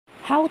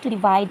how to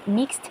divide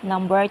mixed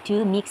number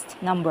to mixed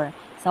number.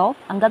 So,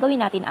 ang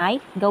gagawin natin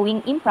ay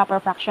gawing improper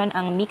fraction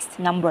ang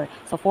mixed number.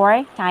 So,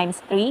 4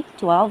 times 3,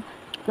 12,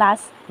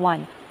 plus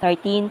 1,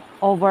 13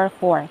 over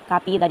 4.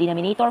 Copy the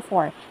denominator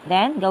 4.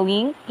 Then,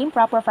 gawing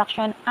improper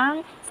fraction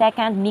ang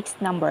second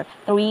mixed number.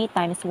 3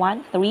 times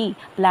 1, 3,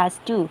 plus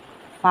 2,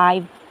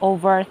 5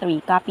 over 3.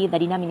 Copy the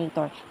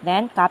denominator.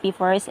 Then, copy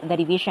first the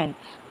division.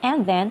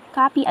 And then,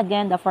 copy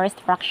again the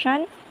first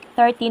fraction,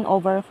 13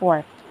 over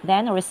 4.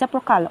 Then,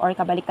 reciprocal or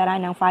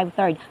kabaliktaran ng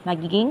 5/3,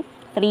 magiging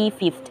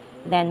 3/5.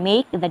 Then,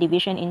 make the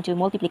division into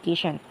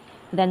multiplication.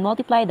 Then,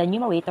 multiply the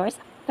numerators.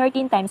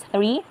 13 times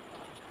 3,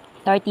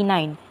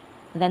 39.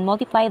 Then,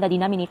 multiply the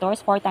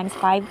denominators. 4 times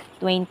 5,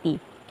 20.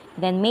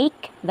 Then,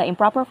 make the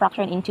improper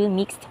fraction into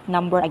mixed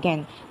number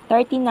again.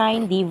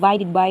 39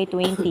 divided by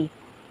 20.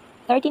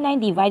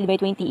 39 divided by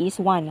 20 is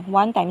 1.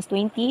 1 times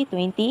 20,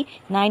 20.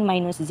 9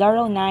 minus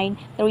 0, 9.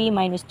 3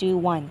 minus 2,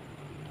 1.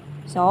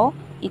 So,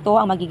 ito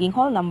ang magiging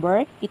whole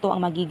number, ito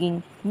ang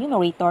magiging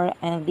numerator,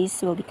 and this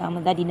will become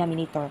the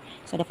denominator.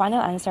 So, the final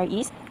answer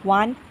is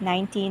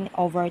 119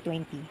 over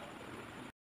 20.